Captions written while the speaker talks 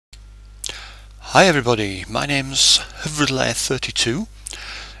Hi everybody, my name's Hvrlair32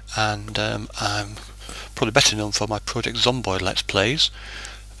 and I'm probably better known for my Project Zomboid Let's Plays,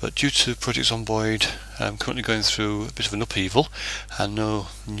 but due to Project Zomboid I'm currently going through a bit of an upheaval and no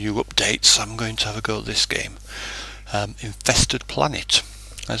new updates, I'm going to have a go at this game, Infested Planet.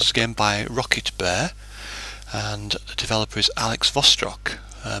 This is a game by Rocket Bear and the developer is Alex Vostok,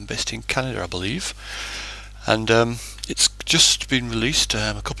 based in Canada I believe, and it's just been released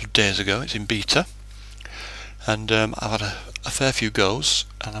a couple of days ago. It's in beta, and I've had a fair few goes,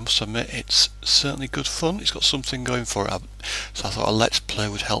 and I must admit it's certainly good fun. It's got something going for it, so I thought a let's play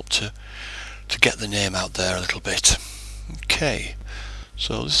would help to get the name out there a little bit. Okay,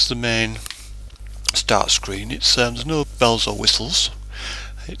 so this is the main start screen. It's there's no bells or whistles.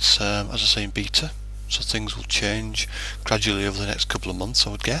 It's as I say, in beta, so things will change gradually over the next couple of months,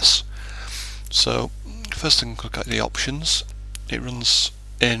 I would guess. So first thing, look at the options. It runs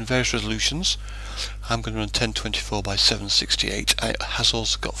in various resolutions. I'm going to run 1024 by 768. It has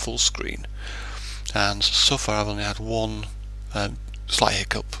also got full screen, and so far I've only had one slight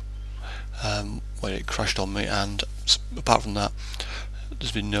hiccup where it crashed on me, and apart from that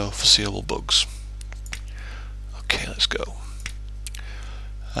there's been no foreseeable bugs. Okay, let's go.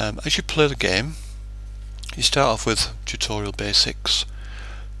 As you play the game, you start off with tutorial basics,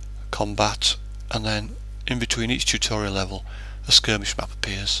 combat, and then in between each tutorial level a skirmish map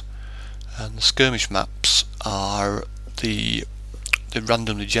appears, and the skirmish maps are the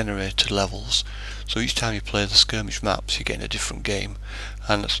randomly generated levels. So each time you play the skirmish maps you get in a different game,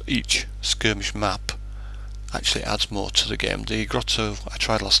 and each skirmish map actually adds more to the game. The grotto I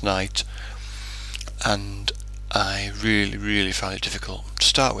tried last night and I really found it difficult. To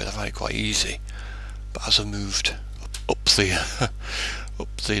start with I found it quite easy, but as I moved up the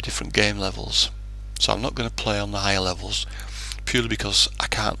up the different game levels, so I'm not going to play on the higher levels purely because I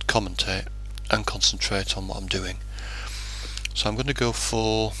can't commentate and concentrate on what I'm doing. So I'm going to go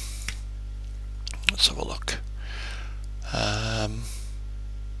for, let's have a look, I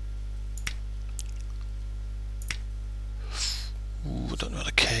don't know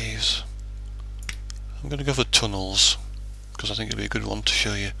the caves. I'm going to go for tunnels because I think it'll be a good one to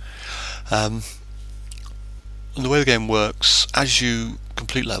show you. And the way the game works, as you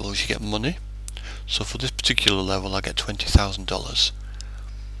complete levels you get money. So for this particular level I get $20,000,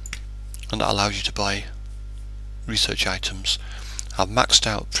 and that allows you to buy research items. I've maxed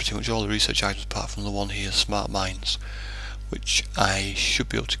out pretty much all the research items apart from the one here, Smart Mines, which I should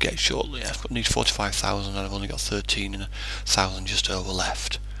be able to get shortly. I need 45,000 and I've only got 13,000 just over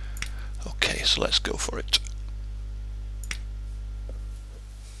left. Okay, so let's go for it.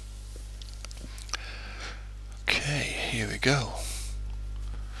 Okay, here we go.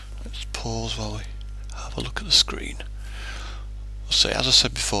 Let's pause while we have a look at the screen. So as I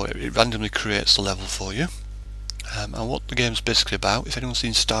said before, it randomly creates the level for you, and what the game's basically about, if anyone's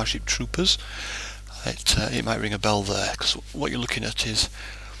seen Starship Troopers, it might ring a bell there, because what you're looking at is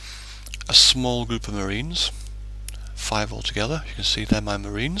a small group of Marines, 5 altogether. You can see they're my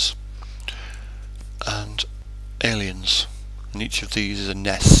Marines, and aliens, and each of these is a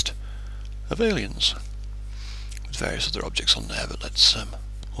nest of aliens with various other objects on there, but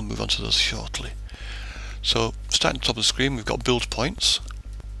we'll move on to those shortly. So starting at the top of the screen we've got build points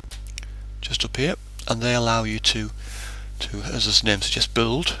just up here, and they allow you to as the name suggests,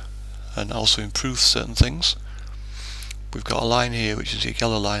 build and also improve certain things. We've got a line here which is a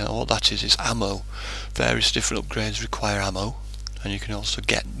yellow line, and what that is ammo. Various different upgrades require ammo, and you can also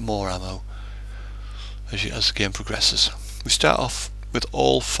get more ammo as the game progresses. We start off with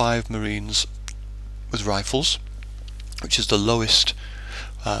all 5 Marines with rifles, which is the lowest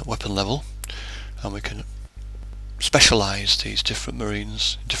weapon level, and we can specialise these different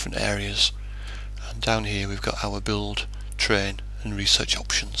Marines in different areas. And down here we've got our build, train and research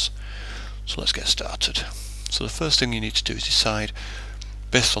options. So let's get started. So the first thing you need to do is decide,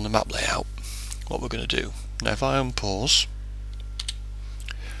 based on the map layout, what we're going to do. Now if I unpause,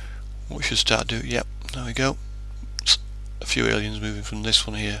 what we should start doing, yep, there we go, a few aliens moving from this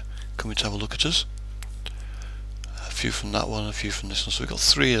one here coming to have a look at us, a few from that one, a few from this one, so we've got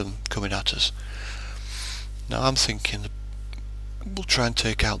 3 of them coming at us. Now I'm thinking we'll try and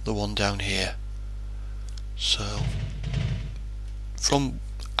take out the one down here. So from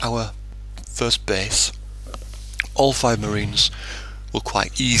our first base all 5 Marines will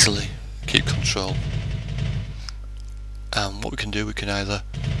quite easily keep control, and what we can do, we can either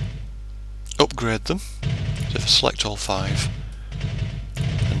upgrade them. So if I select all 5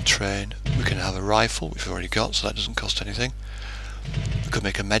 and train, we can have a rifle, which we've already got, so that doesn't cost anything. We could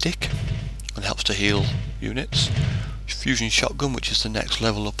make a medic, and helps to heal units. Fusion shotgun, which is the next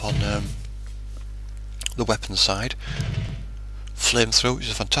level up on the weapon side. Flamethrower, which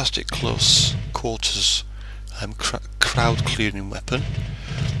is a fantastic close quarters crowd clearing weapon.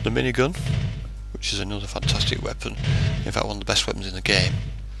 The minigun, which is another fantastic weapon, in fact one of the best weapons in the game.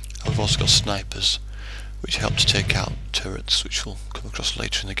 And we've also got snipers, which help to take out turrets, which we'll come across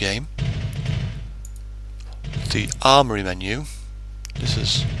later in the game. The armory menu,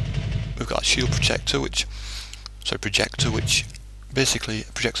 we've got a shield projector, which basically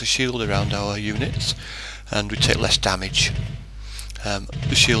projects a shield around our units, and we take less damage.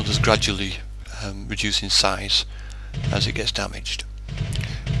 The shield is gradually reducing size as it gets damaged.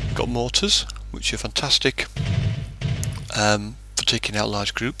 We've got mortars, which are fantastic for taking out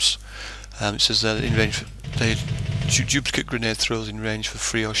large groups. It says they're in range they shoot duplicate grenade throws in range for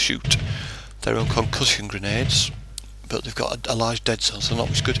free or shoot their own concussion grenades, but they've got a large dead zone, so not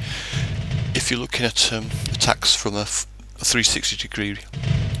much good if you're looking at attacks from a 360 degree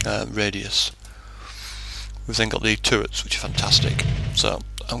radius. We've then got the turrets, which are fantastic, so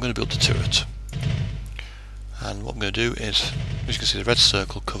I'm going to build the turret, and what I'm going to do is, as you can see, the red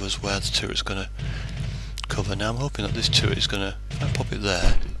circle covers where the turret's going to cover. Now I'm hoping that this turret is going to, if I pop it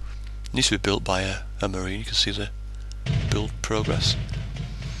there, it needs to be built by a marine. You can see the build progress,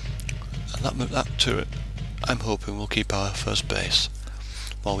 and that turret I'm hoping will keep our first base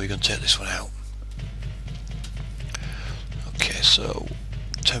while we're going to take this one out. Okay, so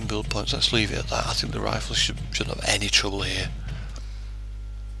 10 build points, let's leave it at that. I think the rifle shouldn't have any trouble here.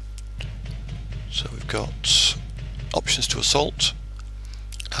 So we've got options to assault,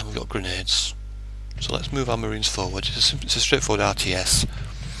 and we've got grenades. So let's move our marines forward. It's a straightforward RTS.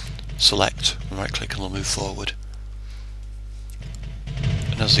 Select and right click and they'll move forward.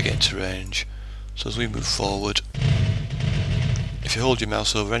 And as they get into range, so as we move forward, if you hold your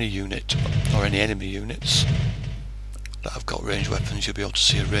mouse over any unit or any enemy units that have got ranged weapons, you'll be able to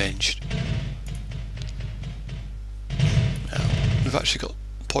see a ranged. Now we've actually got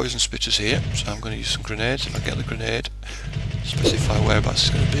poison spitters here, so I'm going to use some grenades. If I get the grenade, specify whereabouts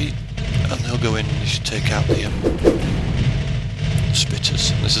it's going to be, and they'll go in and you should take out the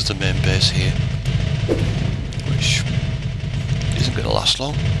spitters. And this is the main base here, which isn't going to last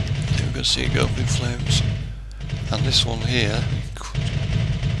long. I think we're going to see it go up in flames. And this one here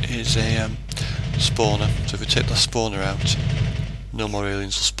is a spawner, so if we take that spawner out, no more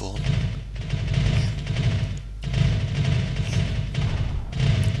aliens will spawn.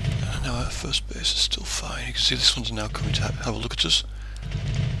 And now our first base is still fine. You can see this one's now coming to have a look at us.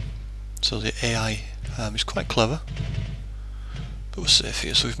 So the AI is quite clever, but we're safe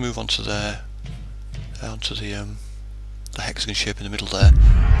here. So we've moved on to there, down to the hexagon shape in the middle there.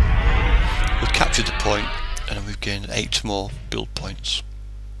 We've captured the point, and then we've gained 8 more build points.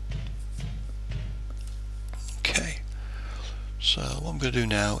 Okay, so what I'm going to do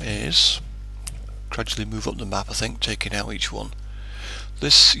now is gradually move up the map, I think, taking out each one.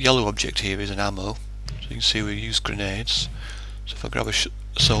 This yellow object here is an ammo, so you can see we use grenades. So if I grab a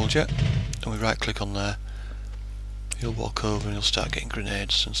soldier and we right click on there, he'll walk over and he'll start getting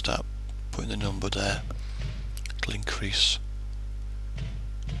grenades and start putting the number there. It'll increase.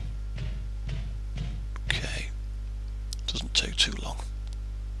 Okay, doesn't take too long.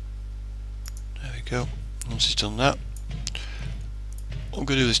 There we go. Once he's done that, what I'm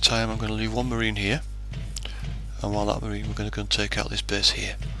going to do this time, I'm going to leave one marine here, and while that marine, we're going to go and take out this base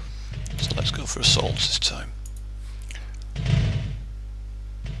here. So let's go for assaults this time.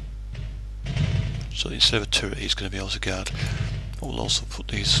 So instead of a turret, he's going to be able to guard. We'll also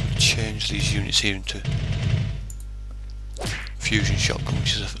change these units here into fusion shotgun,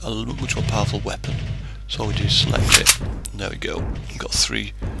 which is a much more powerful weapon. So all we do is select it, and there we go. We've got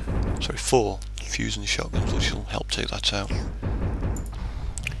 4 fusion shotguns, which will help take that out. And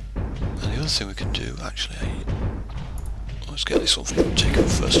the other thing we can do, actually, let's get this one taken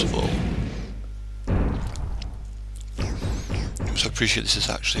first of all. So I appreciate this is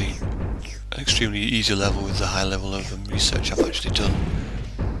actually an extremely easy level with the high level of research I've actually done.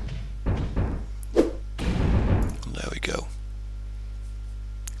 And there we go.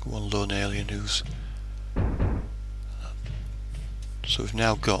 One lone alien who's... So we've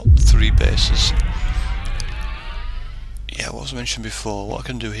now got 3 bases. Yeah, what was mentioned before, what I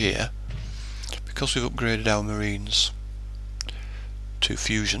can do here, because we've upgraded our marines to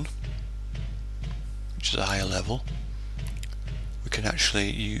fusion, which is a higher level, we can actually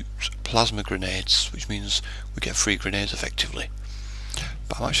use plasma grenades, which means we get free grenades effectively.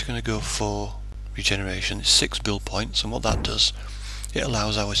 But I'm actually going to go for regeneration. It's 6 build points, and what that does, it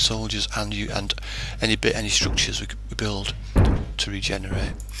allows our soldiers and any structures we build to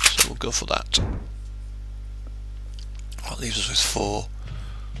regenerate. So we'll go for that. That leaves us with 4.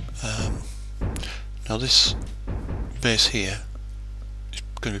 Now Now this base here is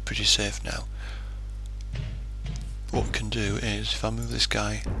going to be pretty safe now. What we can do is, if I move this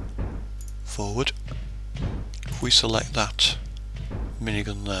guy forward, if we select that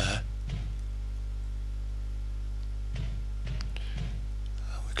minigun there,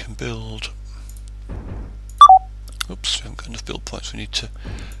 we can build. Oops, we haven't got enough build points. We need to.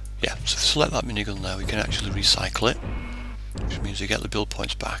 Yeah, so if we select that minigun there, we can actually recycle it, which means we get the build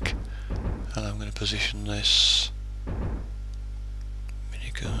points back. And I'm going to position this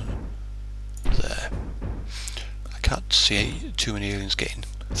minigun there. I can't see too many aliens getting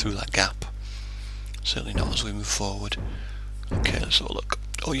through that gap. Certainly not as we move forward. Okay, let's have a look.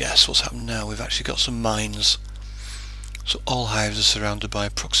 Oh yes, what's happened now? We've actually got some mines. So all hives are surrounded by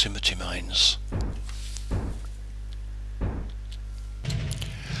proximity mines.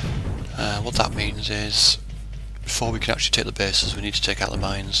 What that means is, before we can actually take the bases, we need to take out the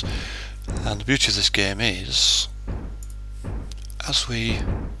mines. And the beauty of this game is, as we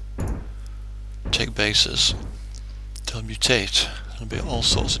take bases, they'll mutate. There'll be all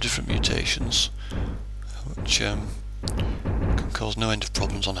sorts of different mutations, which can cause no end of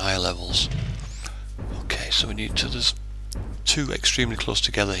problems on higher levels. Okay, so we need to. There's two extremely close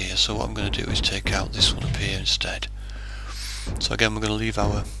together here. So what I'm going to do is take out this one up here instead. So again, we're going to leave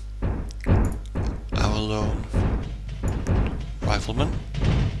our lone rifleman.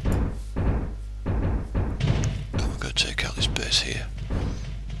 And we're going to take out this base here.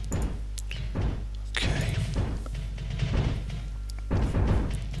 Okay.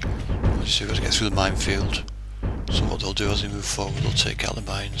 Obviously we've got to get through the minefield. So what they'll do as they move forward, they'll take out the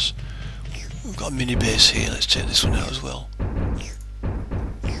mines. We've got a mini base here, let's take this one out as well.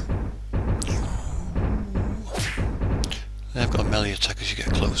 They've got a melee attack as you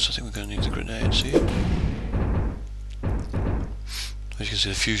get close. I think we're going to need the grenades here. As you can see,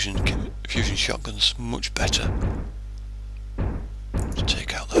 the fusion shotgun's much better. Let's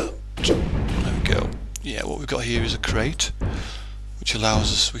take out that. There we go. Yeah, what we've got here is a crate, which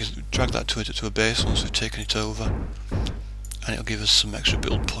allows us, we can drag that to a base once we've taken it over, and it'll give us some extra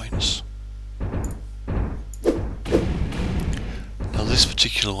build points. Now this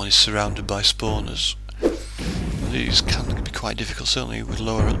particular one is surrounded by spawners. These can be quite difficult, certainly with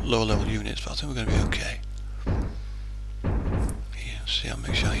lower level units, but I think we're going to be okay. Yeah, see, I'll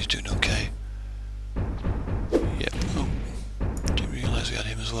make sure he's doing okay. Yep. Oh, didn't realise we had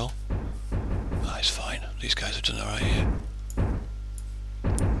him as well. Ah, he's fine. These guys have done alright here.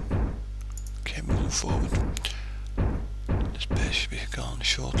 Okay, moving forward. This base should be gone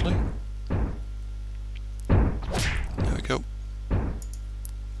shortly. There we go.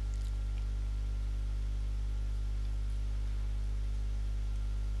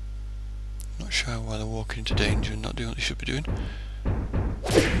 Not sure why they're walking into danger and not doing what they should be doing.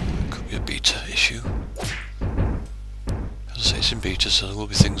 It could be a beta issue. As I say, it's in beta, so there will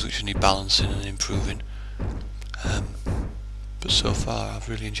be things which need balancing and improving. But so far I've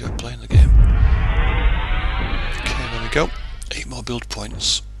really enjoyed playing the game. Okay, there we go. 8 more build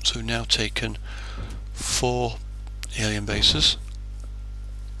points. So we've now taken 4 alien bases.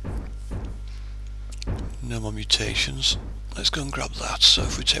 No more mutations. Let's go and grab that. So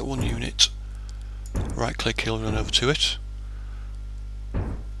if we take one unit, right click, he'll run over to it.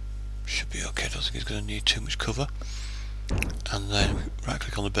 Should be okay, I don't think he's going to need too much cover. And then we right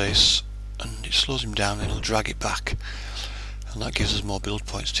click on the base and it slows him down and it'll drag it back. And that gives us more build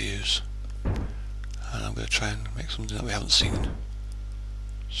points to use. And I'm going to try and make something that we haven't seen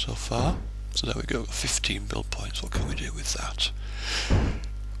so far. So there we go, 15 build points. What can we do with that?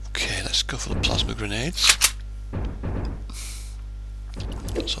 Okay, let's go for the plasma grenades.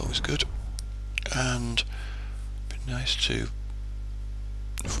 That's always good. And it'd be nice to,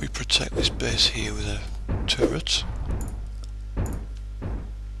 if we protect this base here with a turret,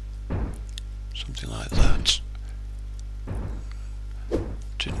 something like that.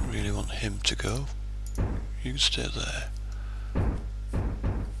 Didn't really want him to go. You can stay there.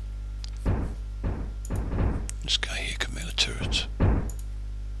 This guy here can make the turret.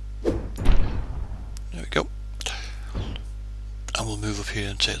 There we go. And we'll move up here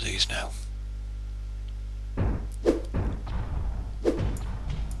and take these now.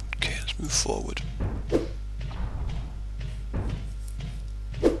 Okay, let's move forward.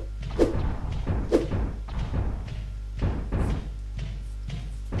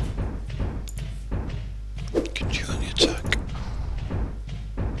 Can join the attack.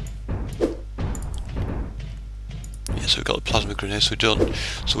 Yeah, so we've got the plasma grenades, so we're done.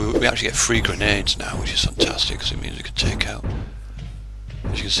 So we actually get 3 grenades now, which is fantastic because it means we can take out.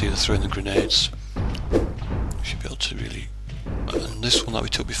 As you can see, they're throwing the grenades. We should be able to really. And this one that we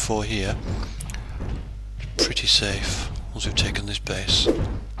took before here, pretty safe once we've taken this base.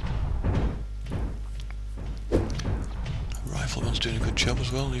 Rifleman's doing a good job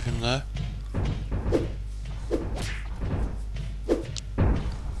as well, leave him there.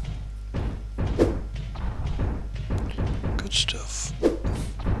 Good stuff.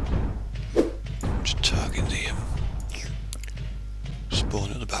 Just target the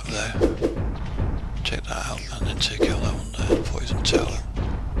spawn at the back there. Take that out and then take out that one there, poison tower.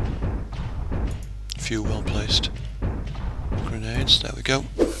 A few well placed grenades, there we go.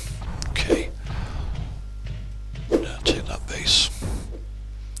 Okay. Now take that base.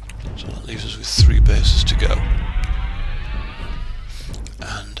 So that leaves us with 3 bases to go.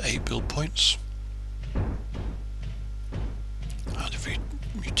 And 8 build points. And if we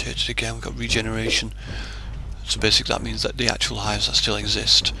mutate it again, we've got regeneration. So basically that means that the actual hives that still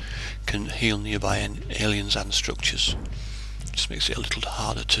exist can heal nearby aliens and structures. Just makes it a little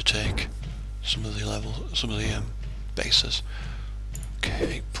harder to take some of the bases.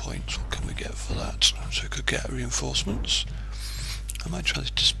 Okay, 8 points, what can we get for that? So we could get reinforcements. I might try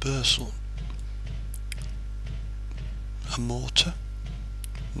this dispersal. A mortar.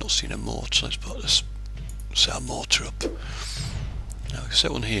 Not seen a mortar, let's set a mortar up. Now we can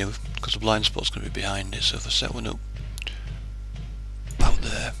set one here because the blind spot's going to be behind it, so if I set one up out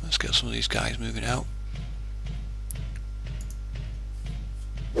there, let's get some of these guys moving out.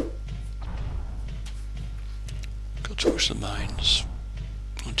 Got to watch the mines.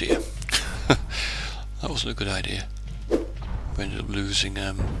 Oh dear. That wasn't a good idea. We ended up losing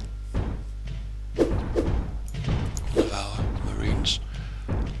one of our marines.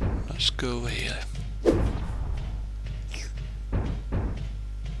 Let's go over here.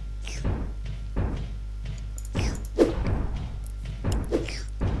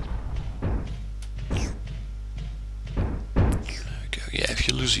 If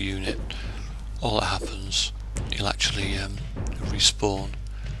you lose a unit, all that happens, you'll actually respawn.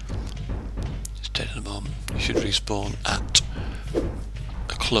 It's dead at the moment. You should respawn at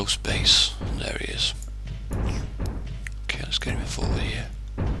a close base, and there he is. Okay, let's get him forward here.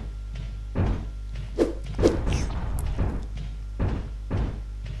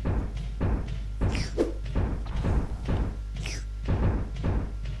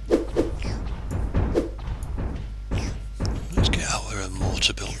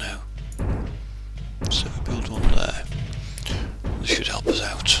 To build now. So if we build one there, this should help us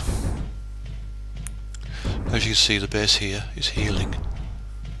out. As you can see, the base here is healing.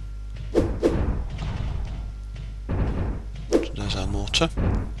 So there's our mortar.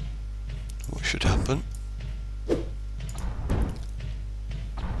 What should happen?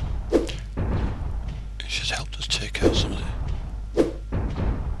 It should help us take out some of the...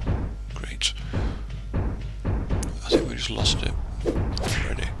 Great. I think we just lost it.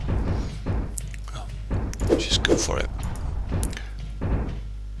 Ready. Well, just go for it.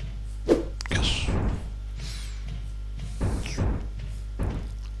 Guess.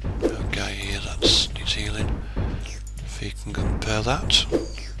 Our guy here that needs healing. If he can go and repair that.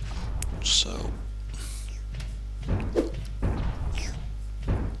 So.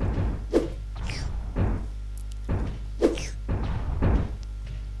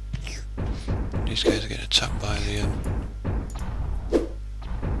 These guys are getting attacked by the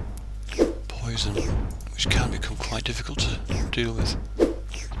poison, which can become quite difficult to deal with.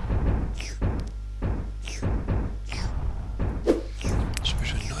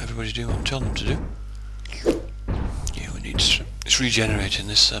 Especially when not everybody's doing what I'm telling them to do. Yeah, we need to, it's regenerating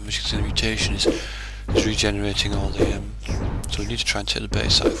this, as you can see the mutation is regenerating all the, so we need to try and take the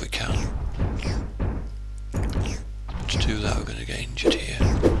base out if we can. But to do that we're going to get injured here.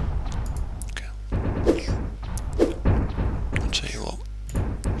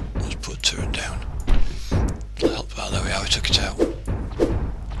 Turret down. It'll help out. There we are, we took it out.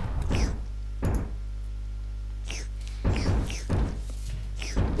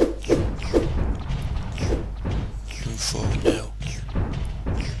 Move forward now.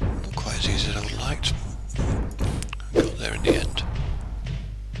 Not quite as easy as I would have liked, but got there in the end.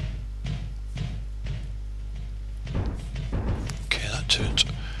 Okay, that turret.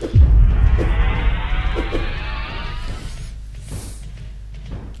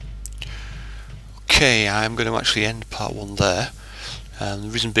 Okay, I'm going to actually end part 1 there. The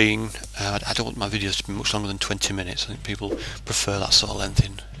reason being, I don't want my videos to be much longer than 20 minutes. I think people prefer that sort of length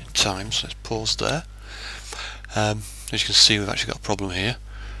in time, so let's pause there. As you can see, we've actually got a problem here.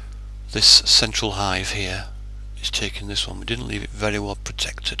 This central hive here is taking this one. We didn't leave it very well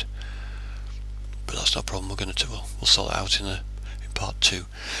protected, but that's not a problem. We'll sort it out in part 2.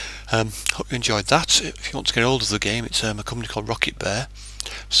 Hope you enjoyed that. If you want to get hold of the game, it's a company called Rocket Bear.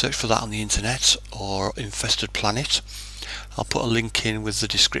 search for that on the internet, or Infested Planet. I'll put a link in with the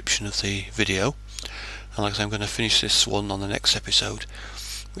description of the video, and like I say, I'm going to finish this one on the next episode,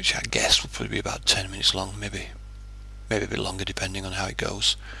 which I guess will probably be about 10 minutes long, maybe a bit longer depending on how it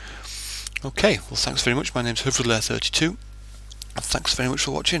goes. Okay, well thanks very much. My name's Hoverlair32, and thanks very much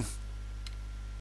for watching.